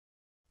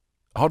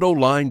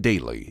AutoLine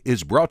Daily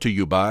is brought to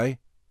you by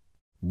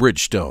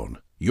Bridgestone,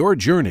 your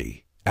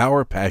journey,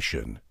 our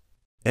passion,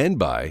 and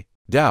by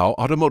Dow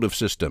Automotive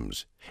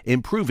Systems,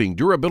 improving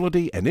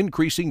durability and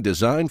increasing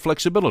design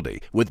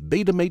flexibility with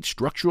Betamate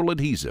structural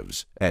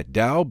adhesives at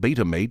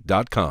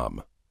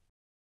dowbetamate.com.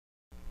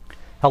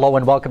 Hello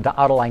and welcome to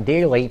AutoLine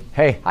Daily.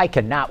 Hey, I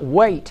cannot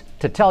wait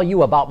to tell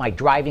you about my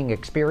driving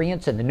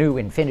experience in the new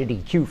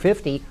Infiniti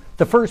Q50,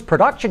 the first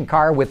production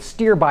car with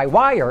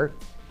steer-by-wire.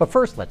 But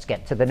first, let's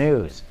get to the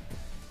news.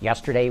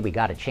 Yesterday, we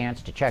got a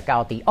chance to check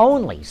out the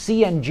only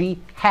CNG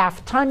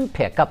half-ton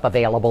pickup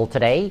available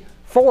today,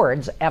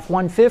 Ford's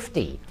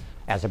F-150.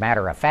 As a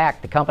matter of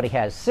fact, the company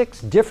has 6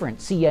 different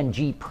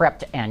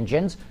CNG-prepped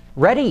engines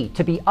ready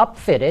to be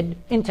upfitted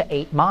into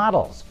 8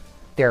 models.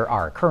 There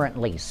are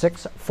currently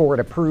 6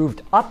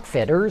 Ford-approved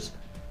upfitters,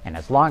 and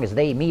as long as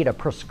they meet a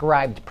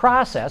prescribed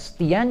process,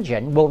 the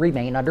engine will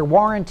remain under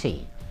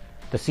warranty.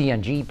 The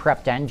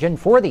CNG-prepped engine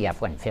for the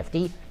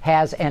F-150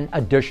 has an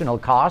additional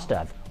cost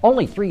of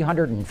only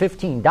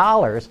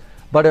 $315,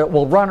 but it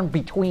will run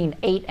between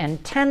 $8,000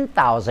 and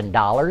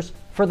 $10,000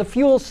 for the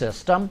fuel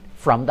system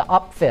from the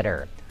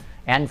upfitter.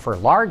 And for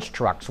large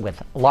trucks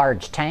with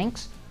large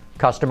tanks,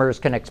 customers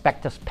can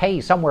expect to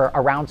pay somewhere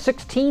around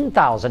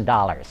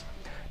 $16,000.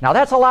 Now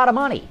that's a lot of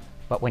money,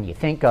 but when you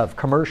think of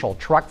commercial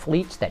truck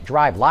fleets that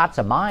drive lots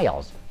of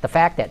miles, the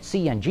fact that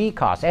CNG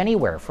costs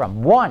anywhere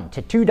from $1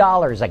 to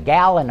 $2 a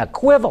gallon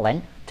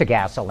equivalent to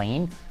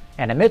gasoline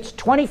and emits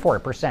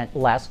 24%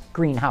 less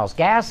greenhouse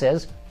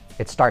gases,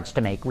 it starts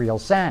to make real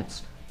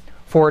sense.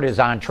 Ford is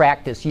on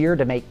track this year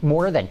to make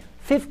more than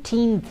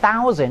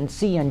 15,000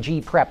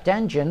 CNG-prepped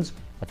engines,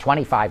 a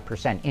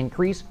 25%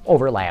 increase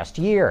over last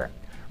year.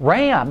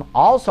 Ram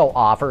also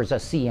offers a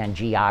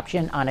CNG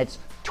option on its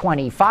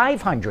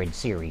 2500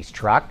 series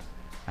truck,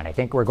 and I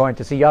think we're going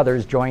to see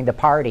others join the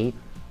party.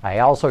 I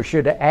also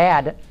should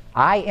add,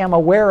 I am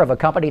aware of a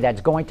company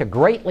that's going to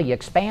greatly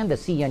expand the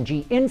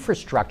CNG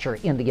infrastructure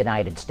in the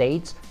United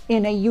States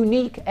in a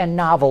unique and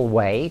novel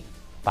way,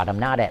 but I'm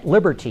not at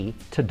liberty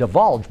to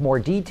divulge more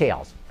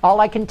details.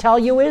 All I can tell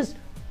you is,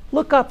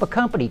 look up a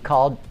company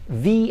called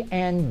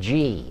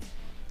VNG.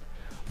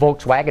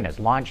 Volkswagen is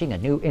launching a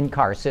new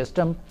in-car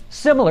system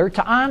similar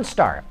to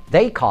OnStar.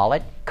 They call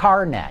it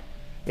CarNet.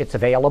 It's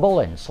available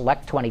in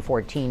select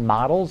 2014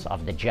 models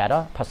of the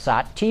Jetta,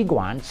 Passat,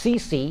 Tiguan,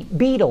 CC,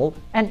 Beetle,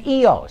 and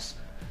EOS.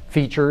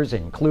 Features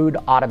include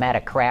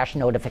automatic crash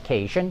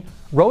notification,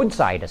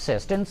 roadside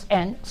assistance,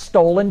 and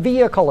stolen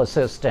vehicle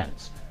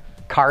assistance.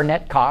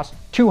 CarNet costs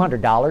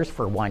 $200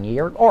 for 1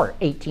 year or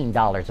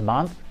 $18 a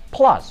month,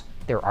 plus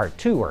there are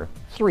 2 or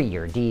 3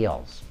 year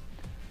deals.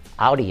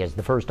 Audi is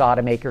the first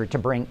automaker to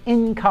bring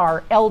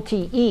in-car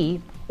LTE,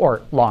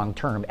 or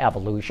long-term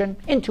evolution,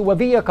 into a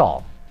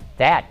vehicle.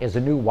 That is a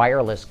new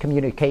wireless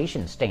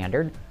communication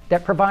standard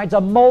that provides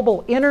a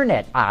mobile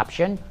internet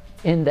option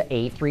in the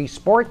A3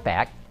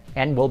 Sportback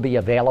and will be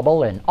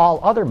available in all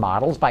other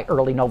models by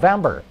early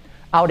November.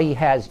 Audi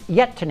has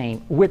yet to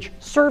name which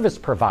service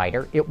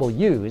provider it will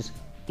use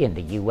in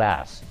the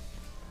U.S.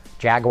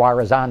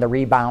 Jaguar is on the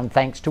rebound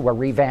thanks to a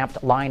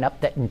revamped lineup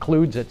that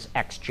includes its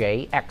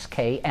XJ,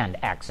 XK, and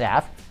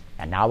XF,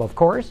 and now, of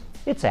course,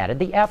 it's added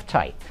the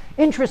F-Type.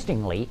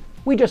 Interestingly,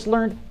 we just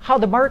learned how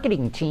the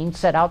marketing team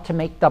set out to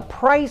make the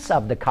price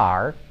of the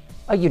car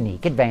a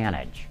unique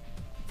advantage.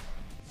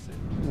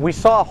 We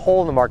saw a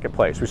hole in the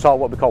marketplace. We saw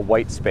what we call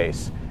white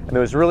space. And there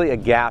was really a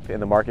gap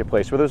in the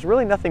marketplace where there was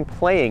really nothing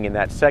playing in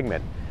that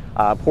segment.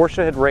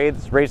 Porsche had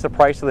raised the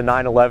price of the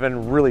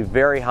 911 really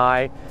very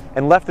high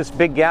and left this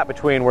big gap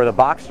between where the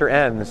Boxster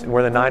ends and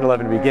where the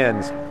 911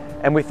 begins.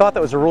 And we thought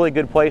that was a really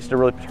good place to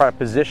really try to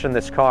position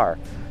this car.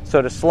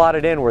 So to slot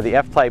it in where the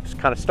F-Type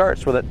kind of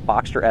starts, where the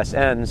Boxster S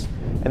ends,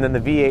 and then the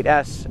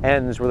V8S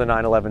ends where the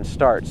 911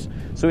 starts.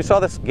 So we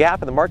saw this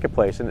gap in the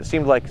marketplace, and it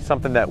seemed like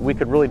something that we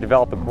could really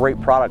develop a great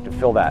product to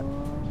fill that.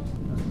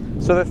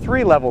 So there are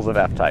 3 levels of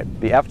F-Type: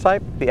 the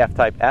F-Type, the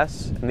F-Type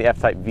S, and the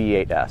F-Type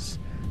V8S.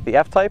 The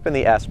F-Type and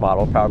the S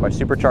model, powered by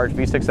supercharged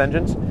V6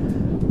 engines,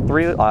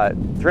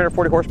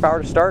 340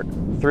 horsepower to start,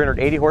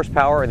 380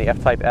 horsepower in the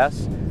F-Type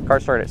S.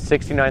 Cars start at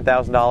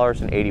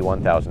 $69,000 and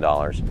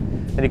 $81,000.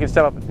 And you can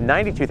step up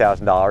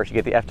 $92,000, you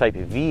get the F-Type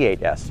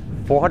V8S,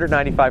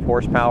 495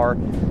 horsepower,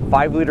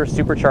 5-liter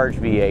supercharged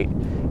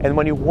V8. And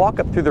when you walk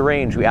up through the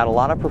range, we add a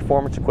lot of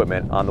performance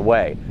equipment on the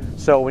way.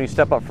 So when you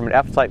step up from an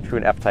F-Type to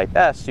an F-Type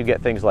S, you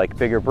get things like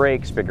bigger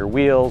brakes, bigger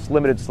wheels,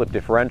 limited slip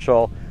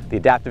differential, the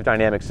adaptive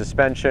dynamic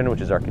suspension,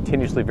 which is our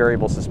continuously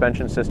variable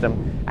suspension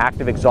system,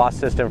 active exhaust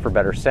system for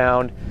better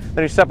sound.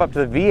 Then you step up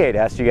to the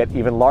V8S, you get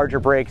even larger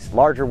brakes,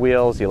 larger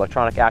wheels, the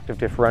electronic active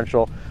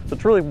differential. So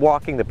it's really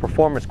walking the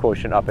performance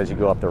quotient up as you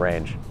go up the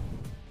range.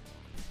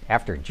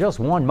 After just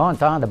 1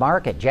 month on the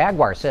market,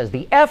 Jaguar says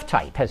the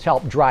F-Type has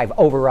helped drive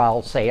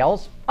overall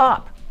sales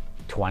up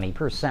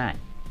 20%.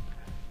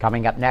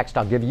 Coming up next,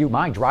 I'll give you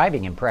my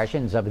driving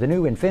impressions of the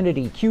new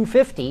Infiniti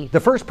Q50, the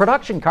first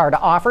production car to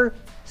offer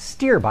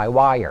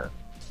steer-by-wire.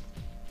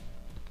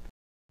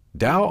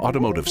 Dow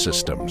Automotive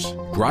Systems,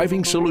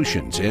 driving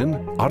solutions in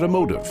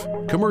automotive,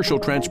 commercial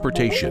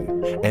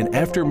transportation, and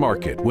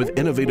aftermarket with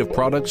innovative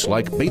products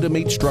like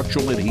Betamate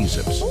structural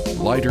adhesives.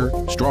 Lighter,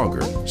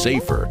 stronger,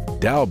 safer.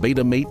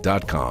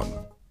 DowBetamate.com.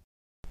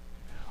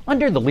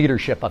 Under the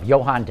leadership of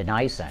Johan de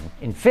Nysschen,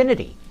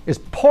 Infiniti is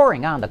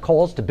pouring on the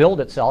coals to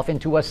build itself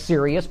into a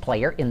serious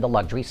player in the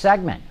luxury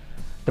segment.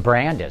 The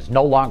brand is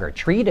no longer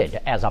treated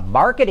as a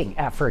marketing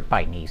effort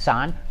by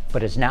Nissan,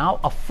 but is now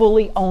a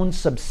fully owned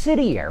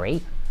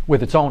subsidiary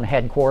with its own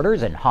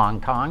headquarters in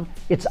Hong Kong,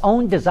 its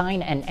own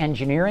design and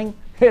engineering.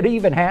 It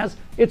even has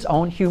its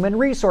own human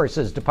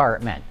resources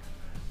department.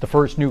 The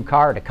first new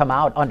car to come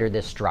out under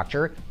this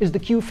structure is the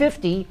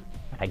Q50,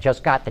 and I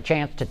just got the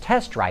chance to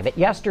test drive it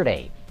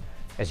yesterday.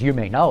 As you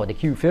may know, the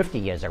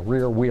Q50 is a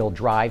rear-wheel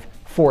drive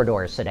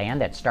four-door sedan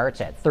that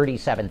starts at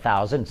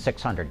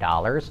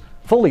 $37,600.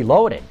 Fully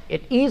loaded,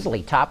 it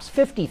easily tops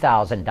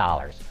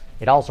 $50,000.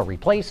 It also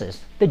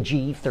replaces the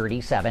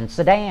G37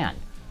 sedan.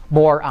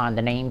 More on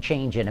the name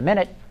change in a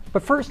minute,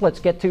 but first let's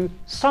get to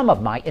some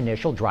of my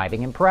initial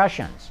driving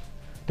impressions.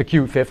 The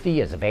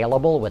Q50 is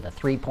available with a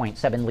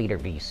 3.7-liter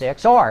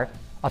V6 or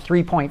a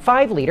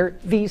 3.5-liter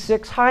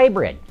V6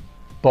 hybrid.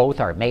 Both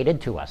are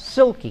mated to a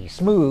silky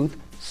smooth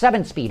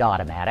 7-speed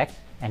automatic,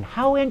 and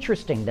how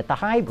interesting that the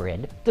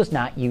hybrid does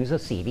not use a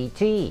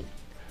CVT.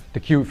 The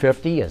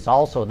Q50 is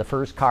also the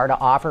first car to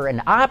offer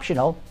an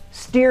optional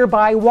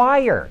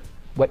steer-by-wire,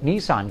 what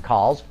Nissan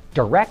calls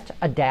direct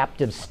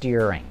adaptive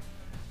steering.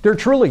 There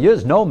truly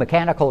is no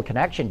mechanical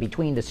connection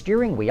between the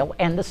steering wheel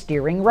and the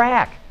steering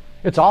rack.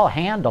 It's all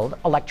handled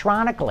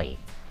electronically.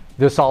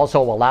 This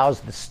also allows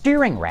the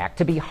steering rack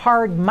to be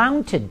hard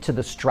mounted to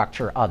the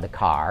structure of the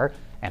car,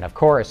 and of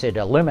course it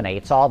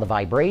eliminates all the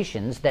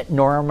vibrations that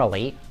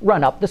normally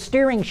run up the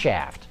steering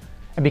shaft.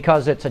 And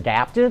because it's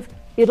adaptive,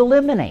 it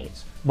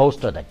eliminates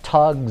most of the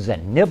tugs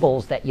and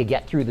nibbles that you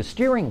get through the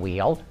steering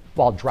wheel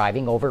while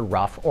driving over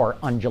rough or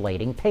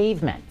undulating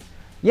pavement.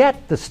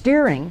 Yet the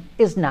steering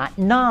is not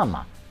numb.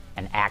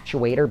 An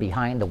actuator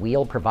behind the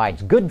wheel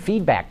provides good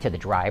feedback to the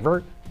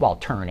driver while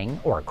turning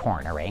or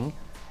cornering.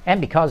 And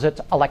because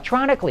it's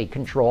electronically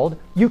controlled,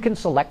 you can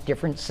select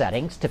different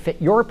settings to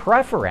fit your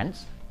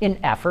preference in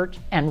effort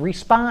and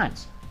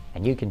response.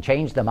 And you can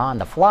change them on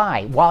the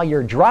fly while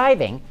you're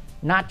driving,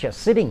 not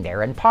just sitting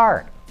there in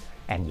park.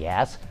 And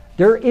yes,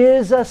 there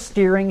is a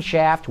steering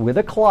shaft with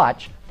a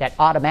clutch that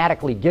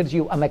automatically gives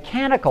you a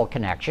mechanical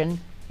connection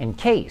in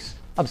case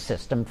of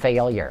system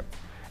failure.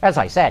 As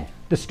I said,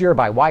 the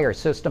steer-by-wire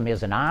system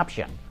is an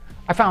option.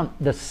 I found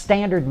the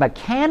standard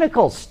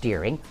mechanical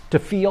steering to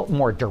feel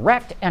more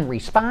direct and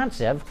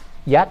responsive,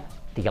 yet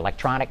the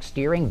electronic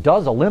steering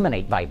does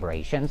eliminate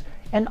vibrations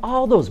and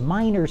all those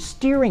minor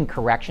steering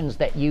corrections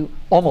that you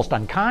almost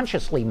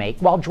unconsciously make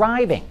while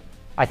driving.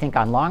 I think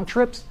on long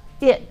trips,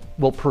 it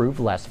will prove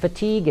less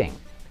fatiguing.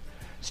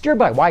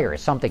 Steer-by-wire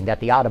is something that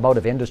the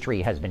automotive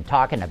industry has been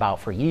talking about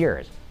for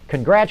years.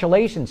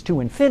 Congratulations to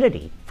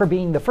Infiniti for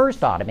being the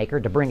first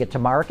automaker to bring it to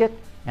market,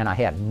 and I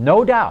have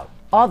no doubt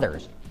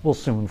others will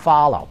soon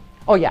follow.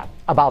 Oh yeah,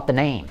 about the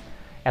name.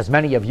 As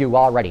many of you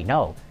already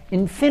know,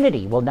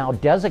 Infiniti will now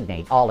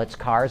designate all its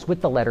cars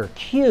with the letter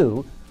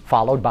Q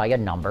followed by a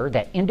number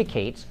that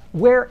indicates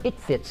where it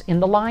fits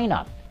in the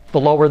lineup. The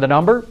lower the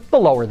number, the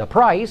lower the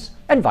price,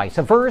 and vice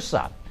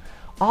versa.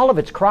 All of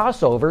its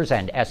crossovers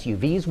and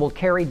SUVs will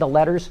carry the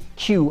letters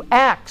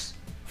QX,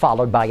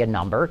 followed by a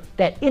number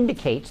that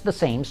indicates the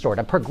same sort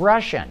of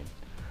progression.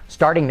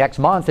 Starting next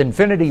month,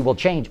 Infiniti will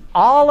change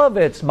all of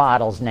its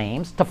models'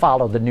 names to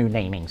follow the new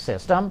naming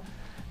system,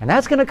 and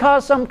that's going to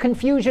cause some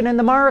confusion in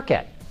the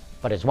market.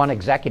 But as one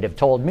executive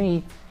told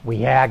me,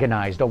 we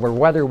agonized over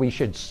whether we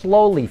should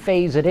slowly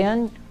phase it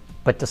in,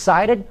 but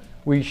decided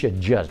we should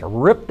just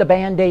rip the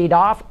Band-Aid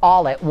off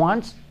all at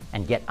once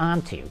and get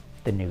onto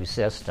the new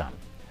system.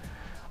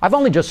 I've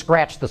only just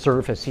scratched the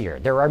surface here.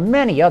 There are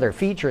many other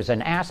features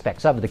and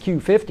aspects of the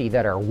Q50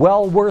 that are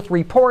well worth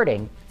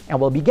reporting, and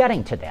we'll be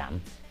getting to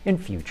them in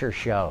future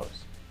shows.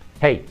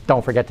 Hey,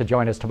 don't forget to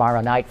join us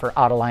tomorrow night for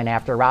Autoline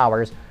After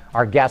Hours.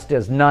 Our guest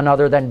is none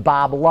other than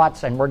Bob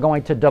Lutz, and we're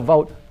going to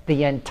devote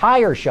the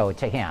entire show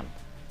to him.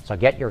 So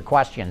get your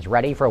questions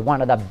ready for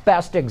one of the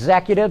best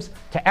executives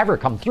to ever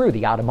come through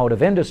the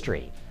automotive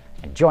industry.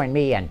 And join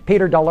me and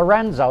Peter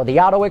DeLorenzo, the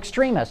auto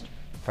extremist,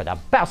 for the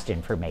best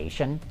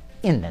information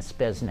in this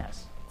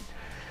business.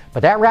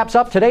 But that wraps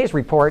up today's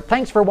report.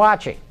 Thanks for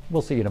watching.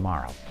 We'll see you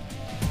tomorrow.